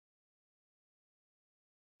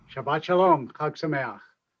Shabbat Shalom, Chag Sameach.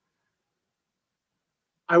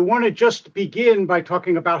 I want to just begin by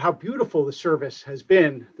talking about how beautiful the service has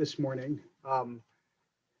been this morning.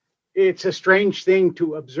 It's a strange thing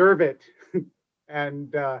to observe it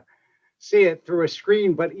and see it through a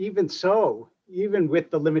screen, but even so, even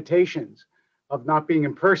with the limitations of not being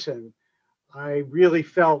in person, I really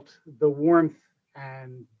felt the warmth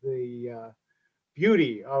and the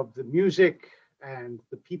beauty of the music and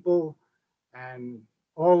the people and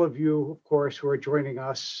all of you, of course, who are joining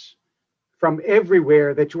us from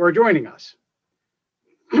everywhere that you are joining us.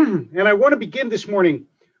 And I want to begin this morning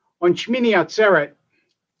on Shmini Atzeret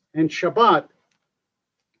and Shabbat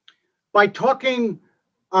by talking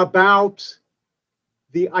about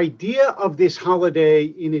the idea of this holiday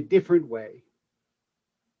in a different way.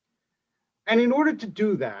 And in order to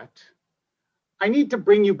do that, I need to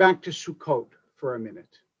bring you back to Sukkot for a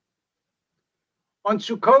minute. On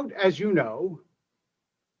Sukkot, as you know,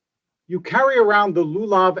 you carry around the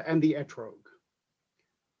lulav and the etrog,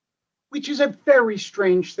 which is a very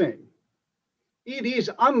strange thing. It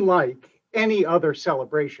is unlike any other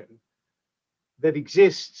celebration that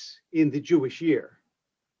exists in the Jewish year.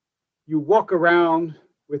 You walk around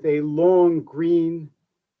with a long green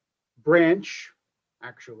branch,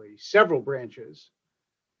 actually several branches,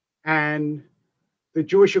 and the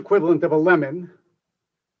Jewish equivalent of a lemon,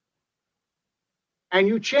 and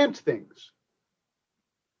you chant things.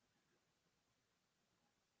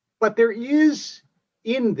 But there is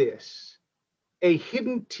in this a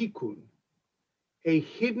hidden tikkun, a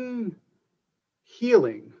hidden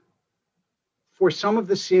healing for some of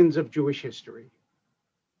the sins of Jewish history.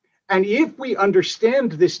 And if we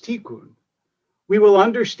understand this tikkun, we will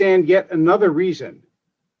understand yet another reason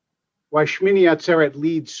why Shmini Atzeret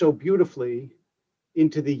leads so beautifully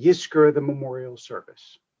into the Yizkor, the memorial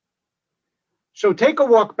service. So take a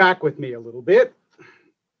walk back with me a little bit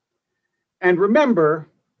and remember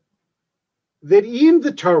that in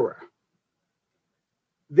the Torah,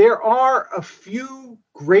 there are a few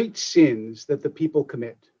great sins that the people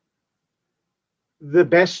commit. The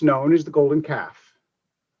best known is the golden calf.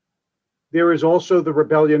 There is also the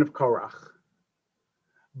rebellion of Korach.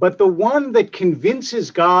 But the one that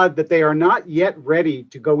convinces God that they are not yet ready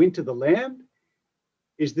to go into the land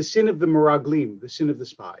is the sin of the Meraglim, the sin of the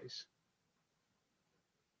spies.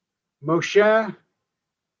 Moshe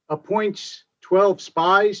appoints 12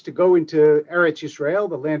 spies to go into Eretz Yisrael,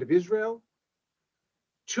 the land of Israel.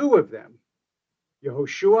 Two of them,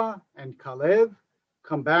 Yehoshua and Caleb,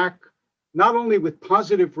 come back not only with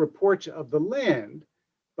positive reports of the land,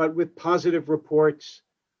 but with positive reports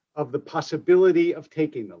of the possibility of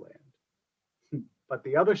taking the land. But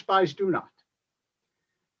the other spies do not.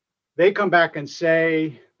 They come back and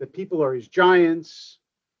say, the people are as giants.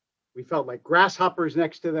 We felt like grasshoppers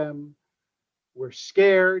next to them. We're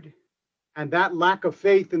scared. And that lack of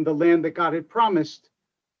faith in the land that God had promised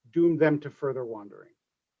doomed them to further wandering.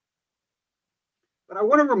 But I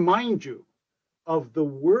want to remind you of the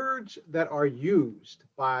words that are used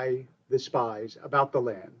by the spies about the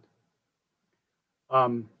land.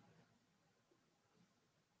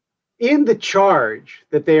 In the charge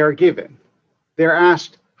that they are given, they're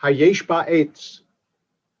asked, Hayesh ba'etz,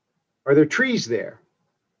 are there trees there?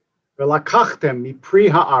 V'lakachtem mipri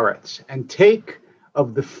haaretz, and take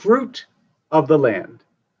of the fruit of the land.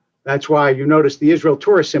 That's why you notice the Israel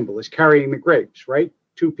Torah symbol is carrying the grapes, right?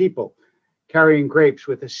 Two people carrying grapes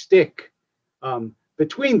with a stick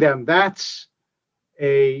between them. That's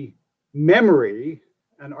a memory,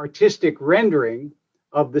 an artistic rendering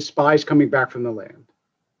of the spies coming back from the land.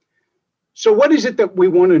 So what is it that we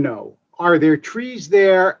want to know? Are there trees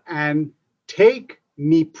there? And take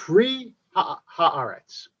mipri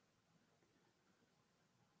haaretz.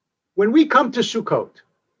 When we come to Sukkot,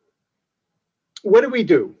 what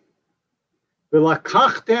do?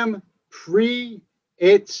 V'lakachtem pri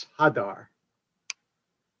etz hadar.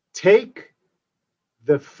 Take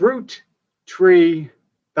the fruit tree,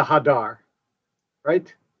 the hadar,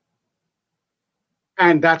 right?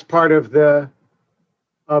 And that's part of the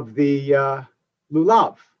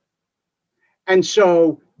lulav. And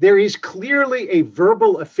so there is clearly a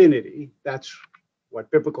verbal affinity. That's what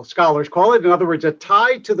biblical scholars call it. In other words, a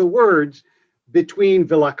tie to the words between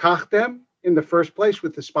v'lakachtem in the first place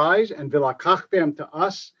with the spies and v'lakachtem to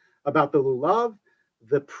us about the lulav,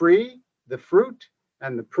 the pri, the fruit,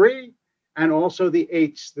 and the pri, and also the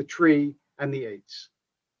eitz, the tree, and the eitz.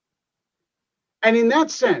 And in that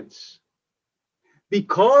sense,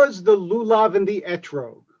 because the lulav and the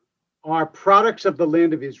etrog are products of the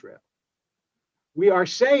land of Israel, we are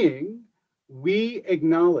saying we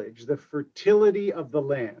acknowledge the fertility of the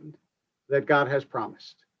land that God has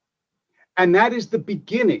promised. And that is the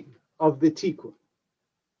beginning of the tikkun,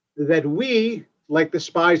 that we, like the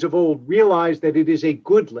spies of old, realize that it is a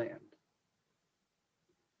good land.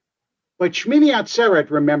 But Shmini Atzeret,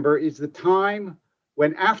 remember, is the time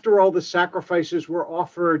when, after all the sacrifices were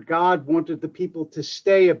offered, God wanted the people to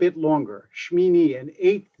stay a bit longer. Shmini, an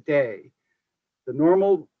eighth day. The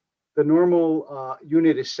normal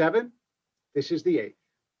unit is 7. This is the 8th.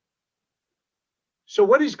 So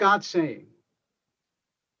what is God saying?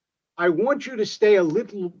 I want you to stay a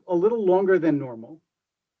little longer than normal,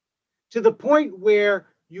 to the point where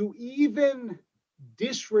you even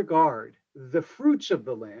disregard the fruits of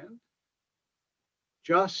the land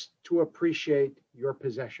just to appreciate your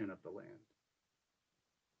possession of the land.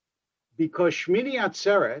 Because Shmini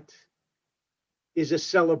Atzeret is a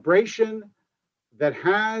celebration that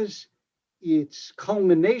has its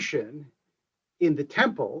culmination in the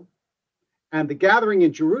temple and the gathering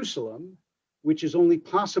in Jerusalem, which is only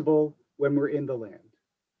possible when we're in the land.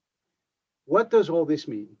 What does all this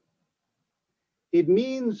mean? It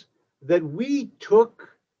means that we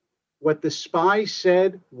took what the spy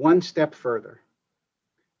said one step further.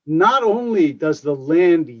 Not only does the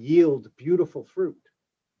land yield beautiful fruit,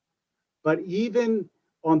 but even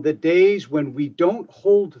on the days when we don't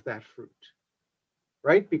hold that fruit,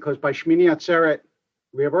 right? Because by Shmini Atzeret,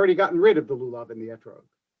 we have already gotten rid of the lulav and the etrog.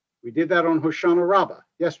 We did that on Hoshana Rabbah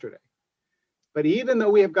yesterday. But even though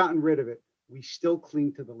we have gotten rid of it, we still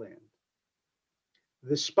cling to the land.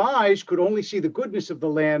 The spies could only see the goodness of the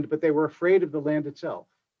land, but they were afraid of the land itself.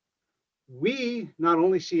 We not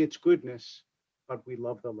only see its goodness, but we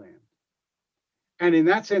love the land. And in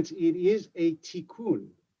that sense, it is a tikkun,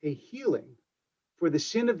 a healing for the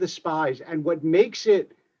sin of the spies. And what makes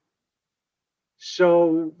it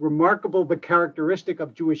so remarkable but characteristic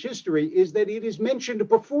of Jewish history is that it is mentioned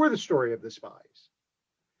before the story of the spies.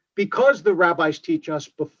 Because the rabbis teach us,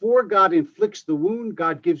 before God inflicts the wound,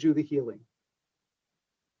 God gives you the healing.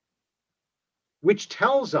 Which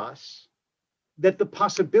tells us that the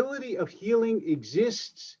possibility of healing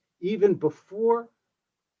exists even before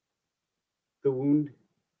the wound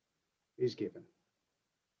is given.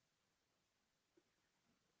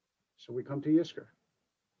 So we come to Yizkor.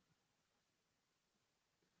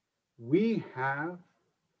 We have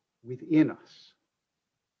within us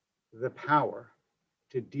the power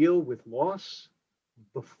to deal with loss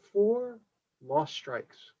before loss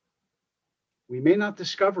strikes. We may not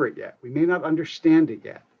discover it yet. We may not understand it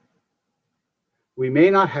yet. We may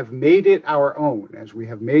not have made it our own as we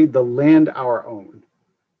have made the land our own,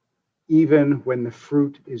 even when the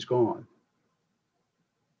fruit is gone.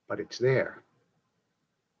 But it's there.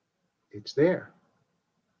 It's there.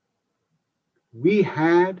 We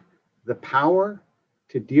had the power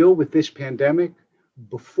to deal with this pandemic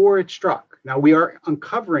before it struck. Now we are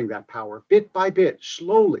uncovering that power bit by bit,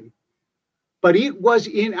 slowly, but it was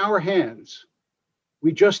in our hands.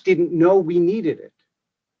 We just didn't know we needed it.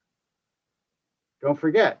 Don't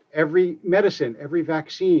forget, every medicine, every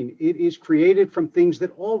vaccine, it is created from things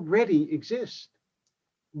that already exist.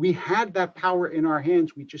 We had that power in our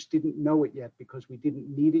hands. We just didn't know it yet because we didn't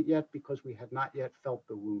need it yet, because we had not yet felt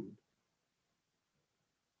the wound.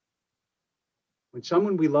 When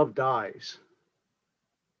someone we love dies,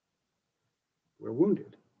 we're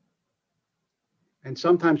wounded. And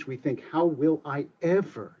sometimes we think, how will I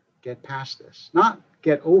ever get past this? Not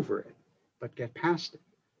get over it, but get past it.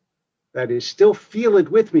 That is, still feel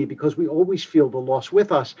it with me, because we always feel the loss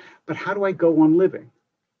with us. But how do I go on living?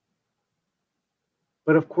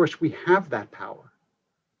 But of course, we have that power.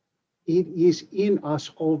 It is in us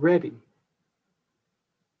already.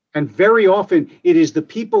 And very often, it is the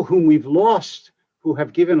people whom we've lost who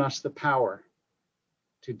have given us the power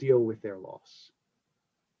to deal with their loss.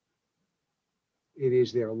 It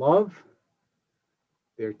is their love,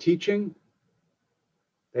 their teaching,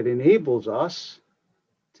 that enables us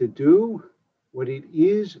to do what it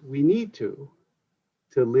is we need to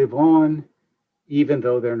live on, even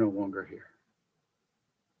though they're no longer here.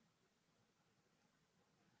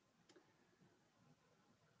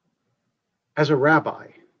 As a rabbi,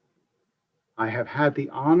 I have had the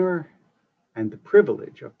honor and the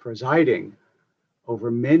privilege of presiding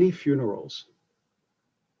over many funerals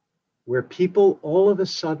where people all of a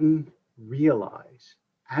sudden realize,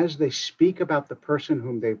 as they speak about the person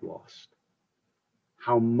whom they've lost,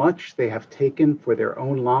 how much they have taken for their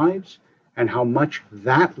own lives and how much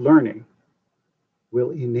that learning will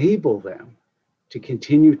enable them to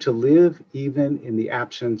continue to live even in the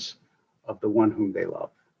absence of the one whom they love.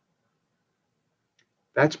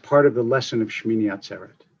 That's part of the lesson of Shmini Atzeret.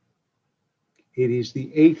 It is the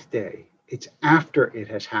 8th day. It's after it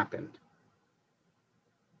has happened.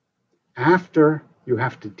 After you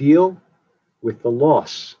have to deal with the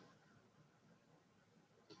loss.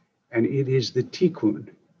 And it is the tikkun,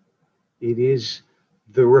 it is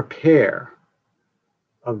the repair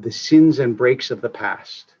of the sins and breaks of the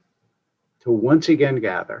past to once again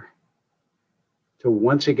gather, to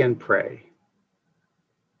once again pray,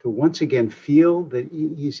 to once again feel that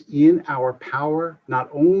it is in our power, not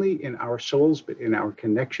only in our souls, but in our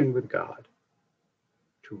connection with God,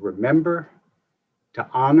 to remember, to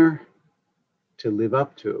honor, to live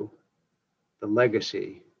up to the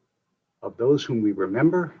legacy of those whom we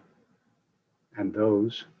remember and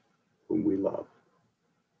those whom we love.